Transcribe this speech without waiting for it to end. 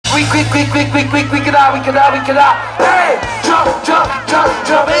WICKEDA. Hey, Jamaica,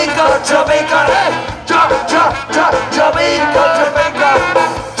 hey, Jamaica. Hey, Jamaica,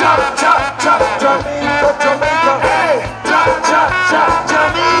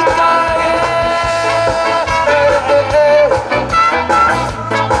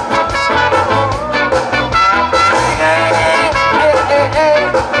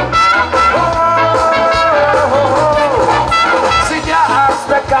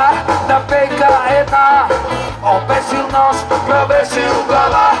 obesil nos, probesil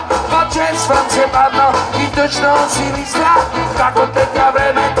glava, pačec s France padno, výtočnou si myslia, kako teďka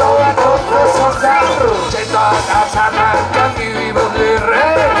vreme to ako som zdal. Četá násada, každý vývodný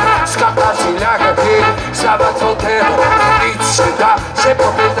rej, skapá si ľaka chvíľ, zábať hotel, nic se dá, že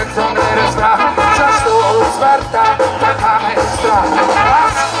popět tak to nerozvrá, za stôl zvarta, taká mestra, a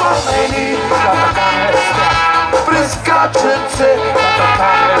spomeni, taká mestra, priskáčence,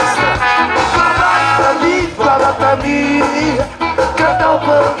 taká mestra. Balatami,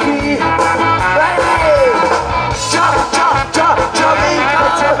 kartoffelky. Hey!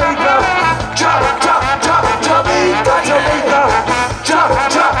 Jamaica.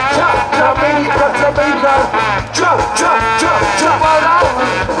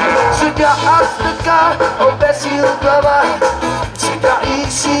 Sudah Afrika, obesil glava, sudah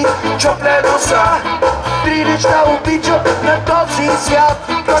isi čople nosa. Priričná ubičo, na to si siat,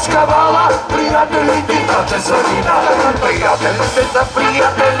 kačkavala, prijateliti, kačesovina,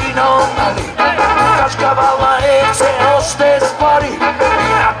 prijatelino, kačkavala, se oste spori,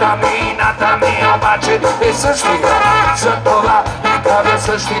 inatami, obače, sršti, zrtova, nikada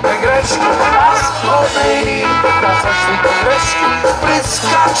srštite greški, a spomeni, da srštite greški,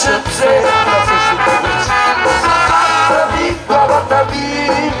 priskačence, da srštite greški,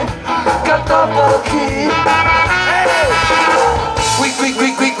 balatami, kartoffelky. Hey!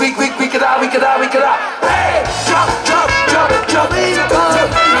 WICKEDA. Hey! Jamaica.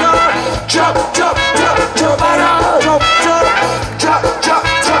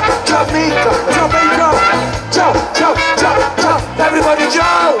 Everybody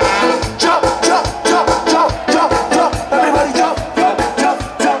jump. Everybody jump.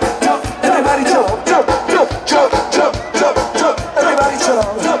 Everybody jump.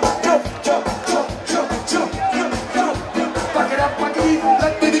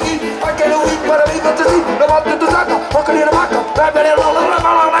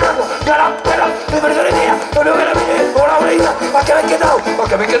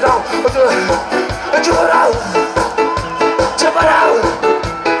 Okay, get down. Jump around.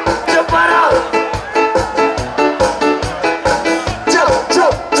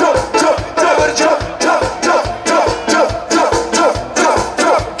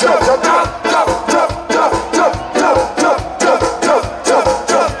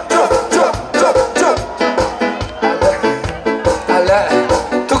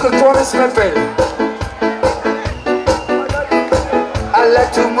 I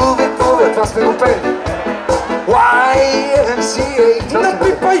like to move it, fast me up. YMCA, not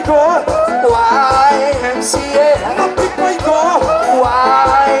be by God. YMCA, not be by God.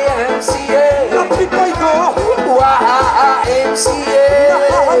 YMCA, not be by God. YMCA,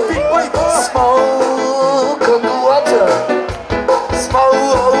 not be by God. Smoke on the water,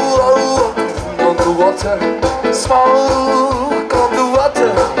 smoke on the water, smoke on the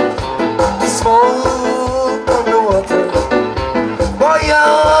water, smoke on the water. Boy,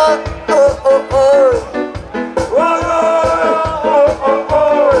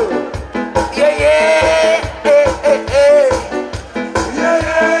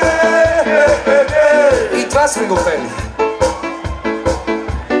 Swing open.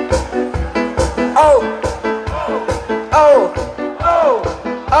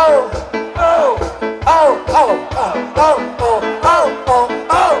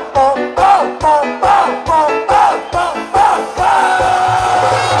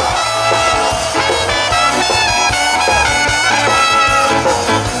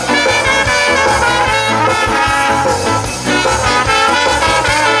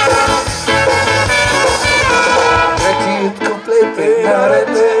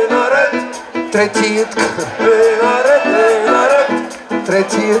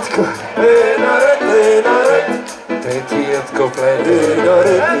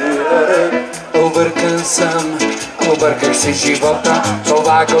 Overcome some Побърках си живота,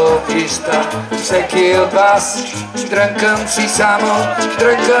 това го вижда всеки от вас. Дрънкам си само,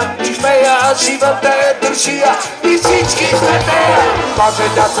 дрънкам и пея, живота е душия и всички ще пея. Може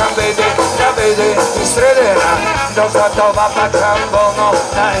да съм беде, да беде изстредена, до златова пак съм болно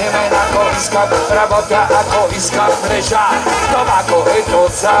на имен, ако искам работя, ако искам мрежа. Това, което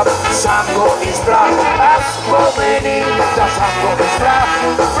сам го избрах, аз спомени да сам го избрах,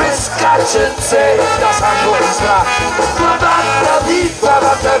 прескаченце да сам го избрах.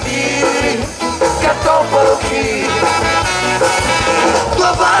 Главата ви, като вълки.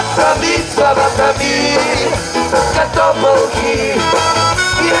 Главата ми, като вълки.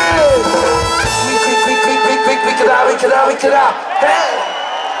 Викеда, викеда, викеда.